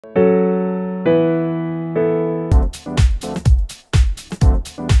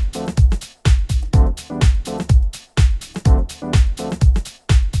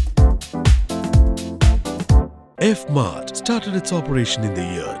F-Mart started its operation in the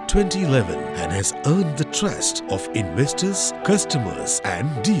year 2011 and has earned the trust of investors, customers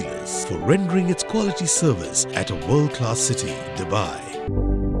and dealers for rendering its quality service at a world-class city, Dubai.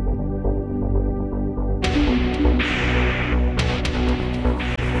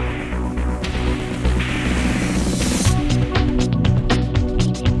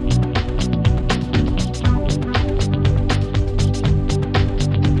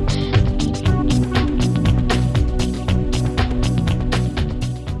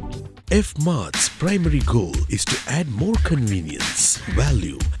 F-Mart's primary goal is to add more convenience,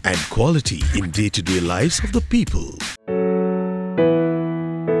 value and quality in day-to-day lives of the people.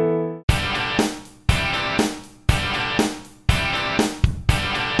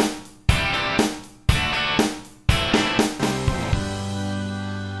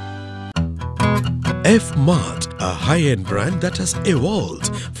 F-Mart, a high-end brand that has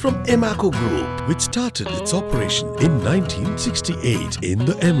evolved from EMACO Group, which started its operation in 1968 in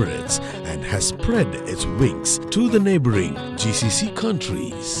the Emirates and has spread its wings to the neighboring GCC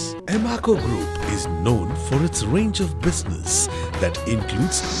countries. EMACO Group is known for its range of business that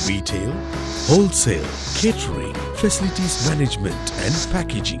includes retail, wholesale, catering, facilities management and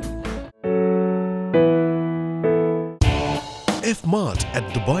packaging. F-Mart at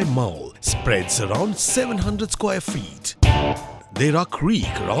Dubai Mall spreads around 700 square feet. Deira Creek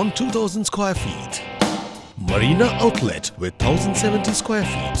around 2000 square feet. Marina Outlet with 1070 square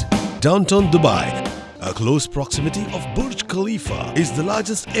feet. Downtown Dubai, a close proximity of Burj Khalifa, is the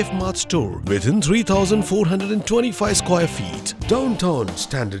largest F-Mart store within 3425 square feet. Downtown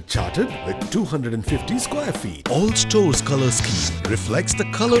Standard Chartered with 250 square feet. All stores' color scheme reflects the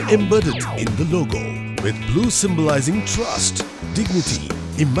color embedded in the logo, with blue symbolizing trust, dignity,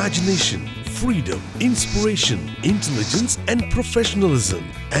 imagination, freedom, inspiration, intelligence and professionalism,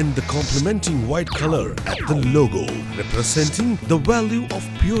 and the complementing white color at the logo, representing the value of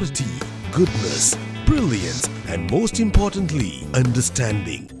purity, goodness, brilliance and most importantly,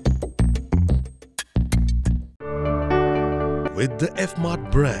 understanding. With the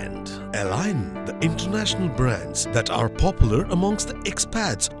F-Mart brand, align the international brands that are popular amongst the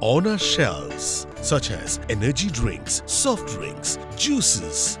expats on our shelves, such as energy drinks, soft drinks,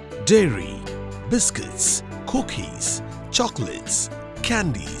 juices, dairy, biscuits, cookies, chocolates,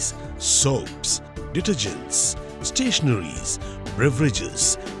 candies, soaps, detergents, stationeries,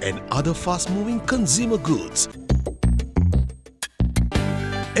 beverages and other fast-moving consumer goods.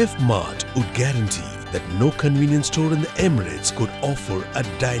 F-Mart would guarantee that no convenience store in the Emirates could offer a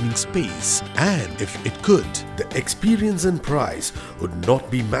dining space, and if it could, the experience and price would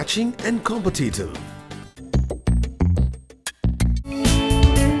not be matching and competitive.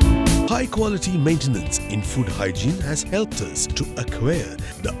 High quality maintenance in food hygiene has helped us to acquire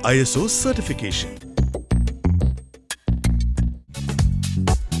the ISO certification.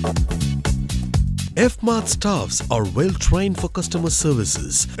 F-Mart staffs are well trained for customer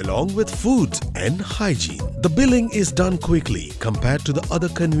services along with food and hygiene. The billing is done quickly compared to the other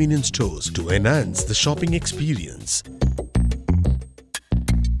convenience stores to enhance the shopping experience.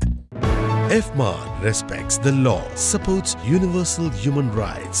 F-Mart respects the law, supports universal human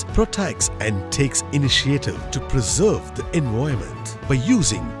rights, protects and takes initiative to preserve the environment by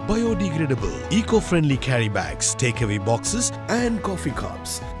using biodegradable, eco-friendly carry bags, takeaway boxes and coffee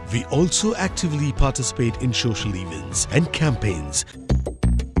cups. We also actively participate in social events and campaigns.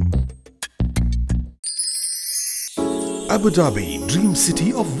 Abu Dhabi, dream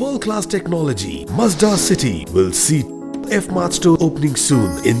city of world-class technology, Masdar City will see F-Mart store opening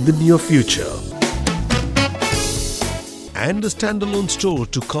soon in the near future. And a standalone store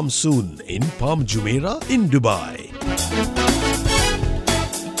to come soon in Palm Jumeirah in Dubai.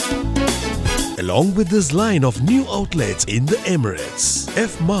 Along with this line of new outlets in the Emirates,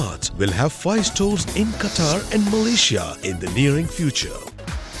 F-Mart will have 5 stores in Qatar and Malaysia in the nearing future.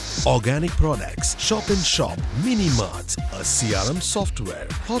 Organic products, shop-in-shop, mini-marts, a CRM software,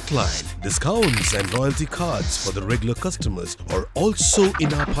 hotline, discounts and loyalty cards for the regular customers are also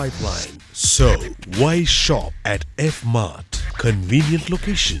in our pipeline. So, why shop at F-Mart? Convenient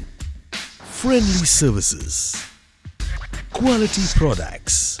location, friendly services, quality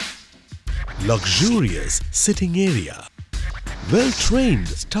products, luxurious sitting area, well-trained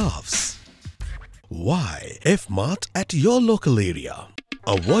staffs. Why F-Mart at your local area?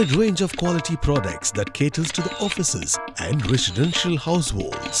 A wide range of quality products that caters to the offices and residential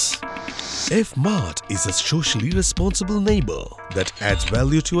households. F-Mart is a socially responsible neighbor that adds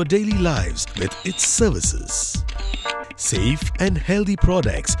value to our daily lives with its services. Safe and healthy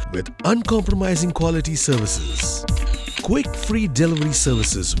products with uncompromising quality services. Quick free delivery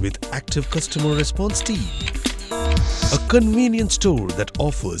services with active customer response team. A convenient store that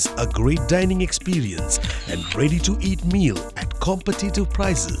offers a great dining experience and ready-to-eat meal at competitive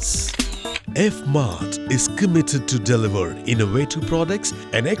prices. F-Mart is committed to deliver innovative products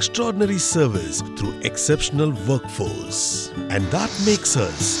and extraordinary service through exceptional workforce. And that makes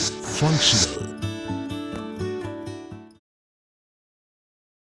us functional.